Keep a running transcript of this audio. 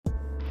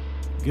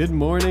Good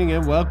morning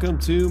and welcome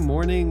to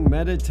Morning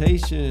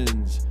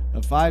Meditations,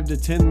 a 5 to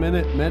 10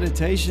 minute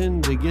meditation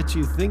to get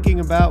you thinking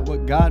about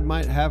what God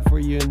might have for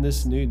you in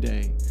this new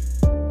day.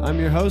 I'm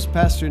your host,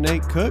 Pastor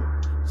Nate Cook,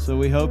 so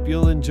we hope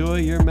you'll enjoy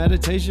your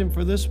meditation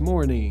for this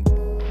morning.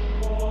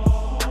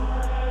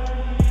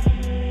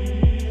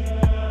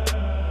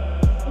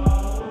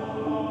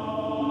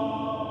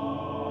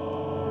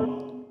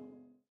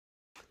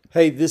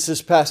 Hey, this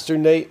is Pastor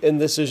Nate,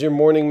 and this is your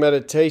morning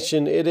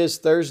meditation. It is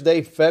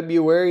Thursday,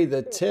 February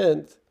the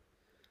 10th,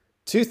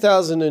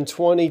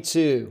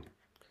 2022.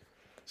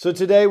 So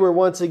today we're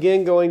once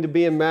again going to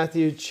be in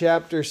Matthew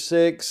chapter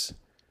 6,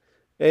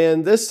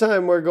 and this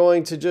time we're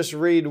going to just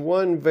read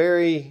one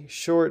very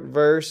short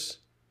verse.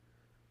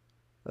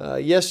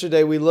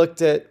 Yesterday we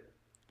looked at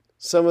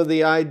some of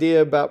the idea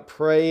about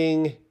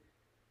praying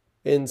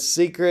in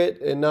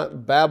secret and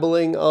not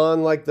babbling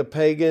on like the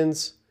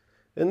pagans.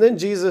 And then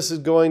Jesus is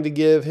going to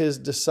give his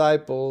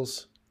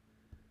disciples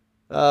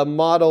a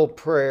model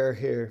prayer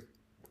here.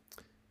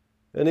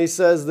 And he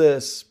says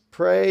this,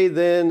 "Pray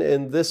then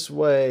in this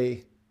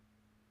way,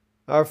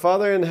 Our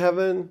Father in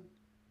heaven,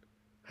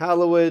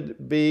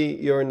 hallowed be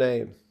your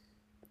name."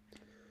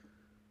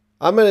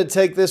 I'm going to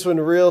take this one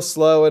real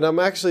slow, and I'm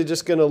actually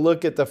just going to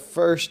look at the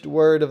first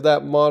word of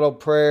that model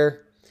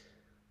prayer.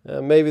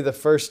 Maybe the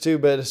first two,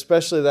 but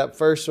especially that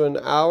first one,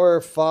 Our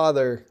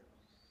Father.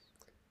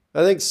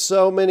 I think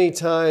so many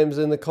times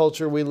in the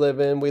culture we live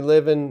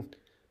in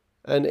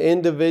an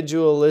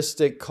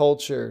individualistic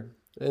culture.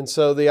 And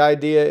so the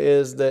idea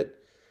is that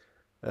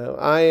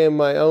I am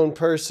my own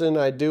person.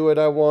 I do what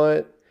I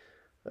want.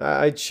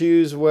 I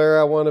choose where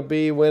I want to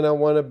be, when I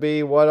want to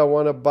be, what I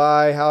want to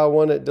buy, how I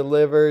want it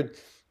delivered.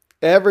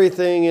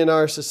 Everything in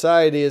our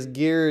society is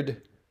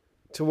geared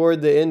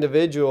toward the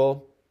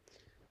individual.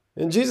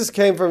 And Jesus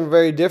came from a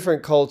very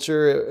different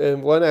culture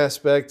in one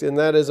aspect, and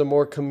that is a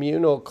more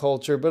communal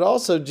culture. But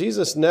also,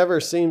 Jesus never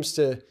seems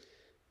to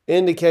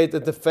indicate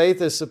that the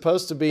faith is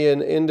supposed to be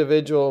an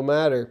individual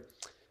matter.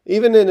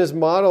 Even in his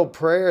model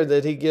prayer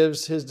that he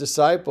gives his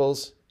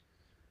disciples,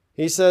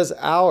 he says,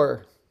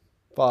 Our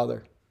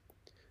Father.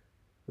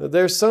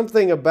 There's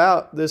something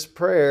about this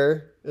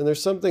prayer, and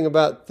there's something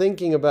about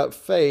thinking about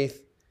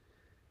faith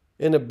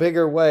in a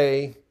bigger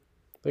way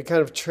that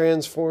kind of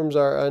transforms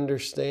our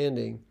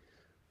understanding.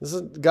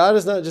 God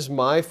is not just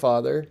my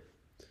Father.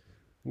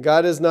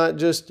 God is not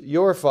just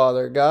your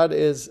Father. God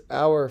is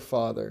our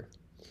Father.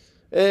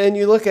 And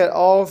you look at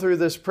all through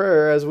this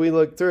prayer, as we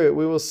look through it,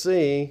 we will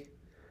see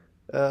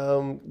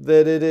that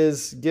it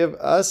is, give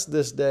us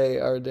this day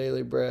our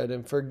daily bread,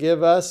 and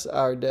forgive us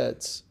our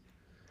debts,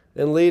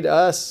 and lead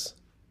us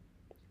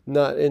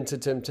not into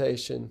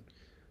temptation.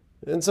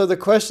 And so the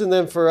question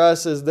then for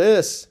us is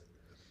this,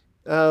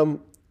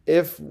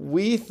 if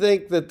we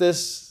think that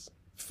this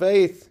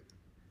faith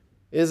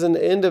is an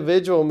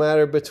individual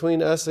matter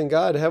between us and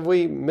God, have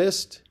we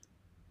missed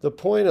the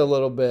point a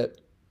little bit?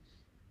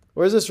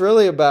 Or is this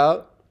really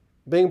about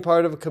being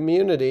part of a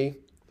community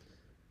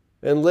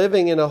and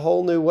living in a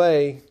whole new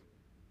way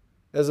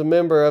as a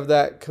member of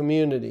that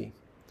community?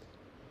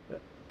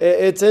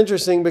 It's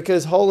interesting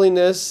because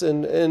holiness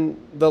and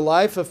the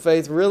life of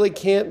faith really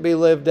can't be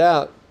lived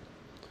out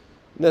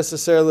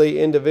necessarily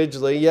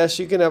individually. Yes,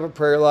 you can have a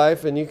prayer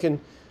life and you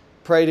can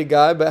pray to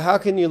God, but how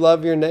can you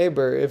love your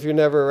neighbor if you're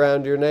never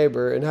around your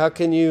neighbor? And how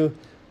can you,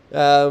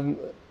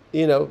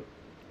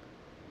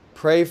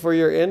 pray for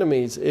your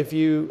enemies if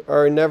you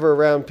are never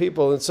around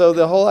people? And so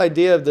the whole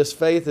idea of this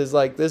faith is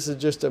like, this is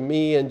just a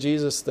me and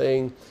Jesus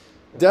thing,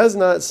 does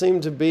not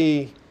seem to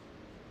be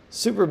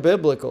super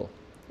biblical.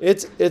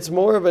 It's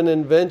more of an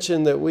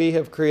invention that we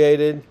have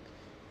created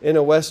in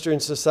a Western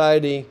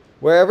society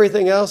where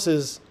everything else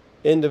is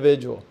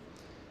individual.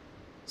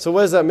 So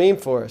what does that mean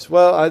for us?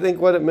 Well, I think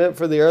what it meant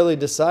for the early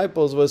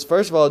disciples was,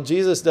 first of all,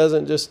 Jesus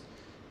doesn't just,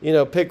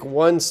 pick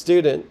one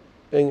student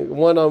and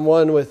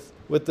one-on-one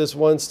with this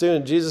one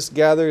student. Jesus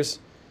gathers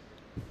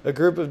a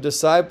group of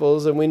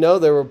disciples, and we know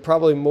there were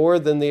probably more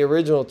than the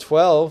original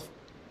 12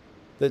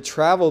 that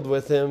traveled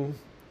with him.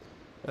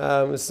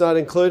 It's not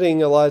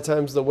including, a lot of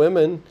times the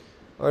women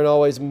aren't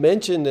always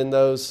mentioned in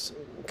those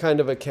kind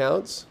of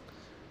accounts.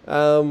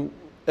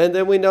 And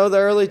then we know the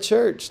early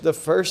church, the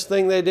first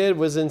thing they did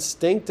was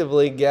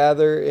instinctively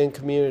gather in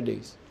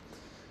communities.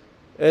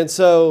 And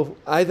so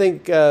I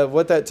think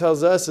what that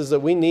tells us is that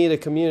we need a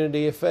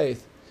community of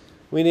faith.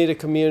 We need a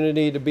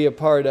community to be a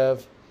part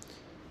of.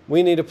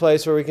 We need a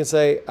place where we can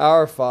say,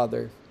 Our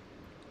Father.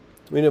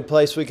 We need a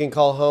place we can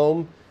call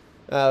home,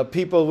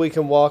 people we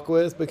can walk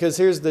with. Because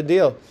here's the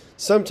deal.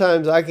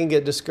 Sometimes I can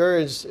get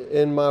discouraged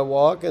in my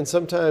walk, and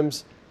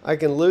sometimes I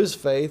can lose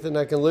faith and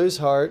I can lose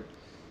heart.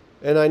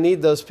 And I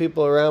need those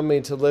people around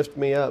me to lift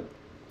me up.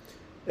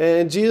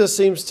 And Jesus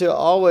seems to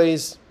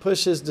always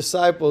push his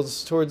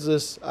disciples towards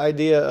this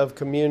idea of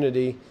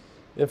community.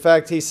 In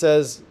fact, he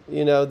says,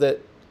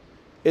 that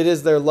it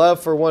is their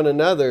love for one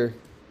another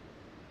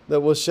that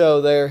will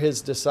show they're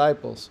his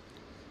disciples.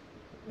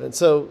 And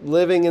so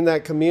living in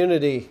that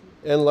community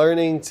and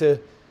learning to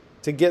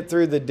get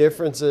through the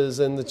differences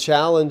and the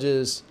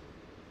challenges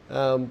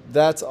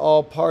That's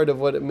all part of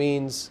what it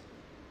means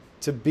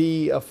to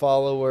be a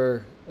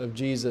follower of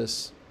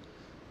Jesus.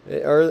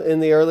 In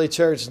the early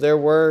church, there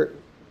were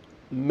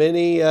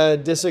many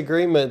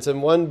disagreements,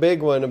 and one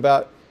big one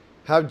about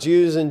how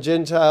Jews and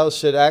Gentiles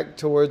should act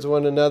towards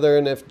one another,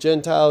 and if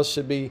Gentiles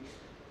should be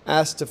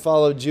asked to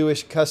follow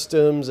Jewish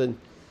customs, and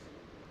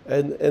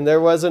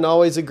there wasn't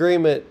always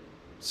agreement,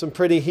 some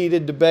pretty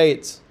heated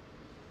debates.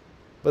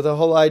 But the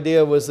whole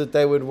idea was that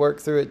they would work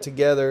through it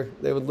together.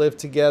 They would live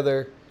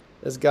together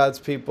as God's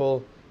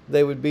people.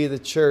 They would be the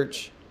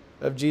church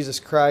of Jesus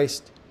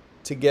Christ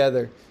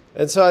together.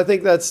 And so I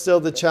think that's still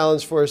the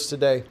challenge for us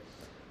today.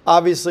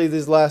 Obviously,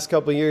 these last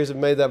couple of years have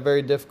made that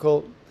very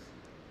difficult.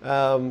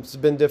 It's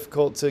been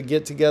difficult to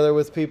get together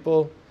with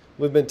people.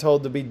 We've been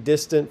told to be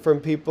distant from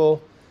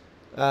people.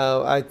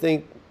 I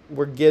think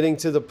we're getting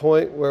to the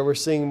point where we're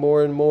seeing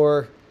more and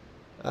more.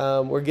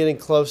 We're getting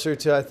closer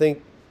to, I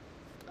think,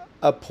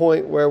 a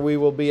point where we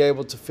will be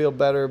able to feel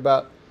better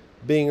about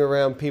being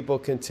around people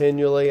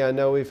continually. I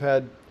know we've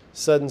had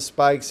sudden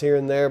spikes here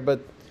and there,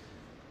 but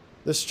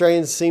the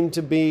strains seem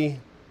to be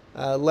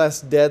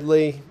less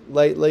deadly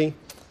lately.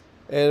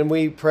 And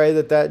we pray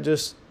that that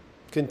just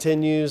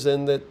continues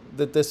and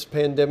that this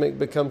pandemic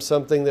becomes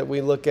something that we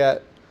look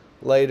at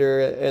later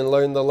and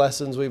learn the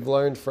lessons we've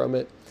learned from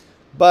it.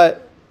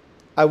 But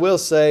I will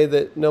say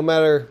that no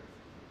matter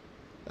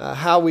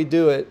how we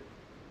do it,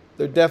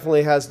 there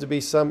definitely has to be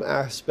some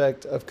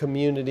aspect of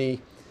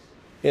community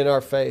in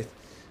our faith.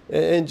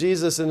 And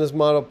Jesus in his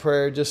model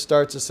prayer just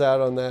starts us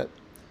out on that.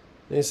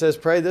 And he says,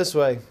 pray this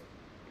way,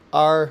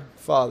 Our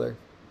Father.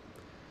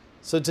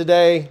 So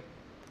today,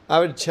 I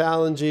would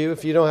challenge you,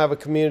 if you don't have a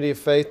community of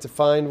faith, to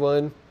find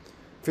one.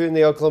 If you're in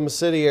the Oklahoma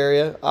City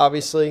area,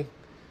 obviously,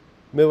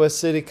 Midwest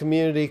City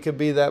Community could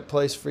be that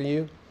place for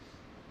you.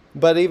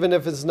 But even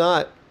if it's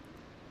not,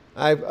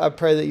 I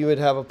pray that you would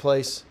have a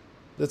place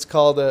that's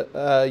called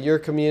your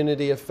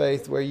community of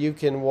faith, where you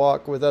can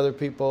walk with other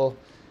people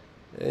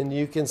and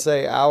you can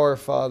say, Our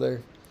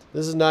Father.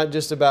 This is not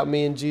just about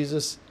me and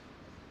Jesus.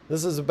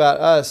 This is about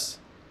us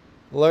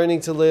learning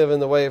to live in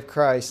the way of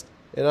Christ.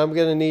 And I'm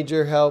going to need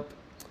your help.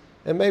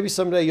 And maybe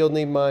someday you'll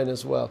need mine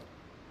as well.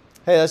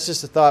 Hey, that's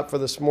just a thought for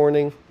this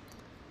morning.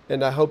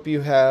 And I hope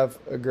you have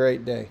a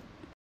great day.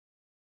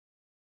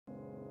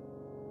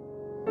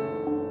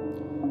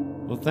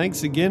 Well,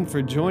 thanks again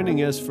for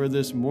joining us for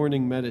this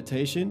morning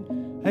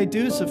meditation. Hey,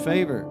 do us a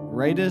favor.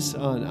 Rate us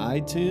on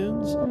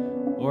iTunes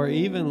or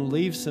even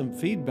leave some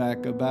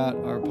feedback about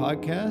our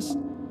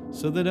podcast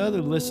so that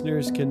other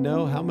listeners can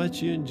know how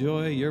much you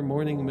enjoy your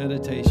morning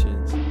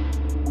meditations.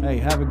 Hey,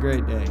 have a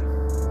great day.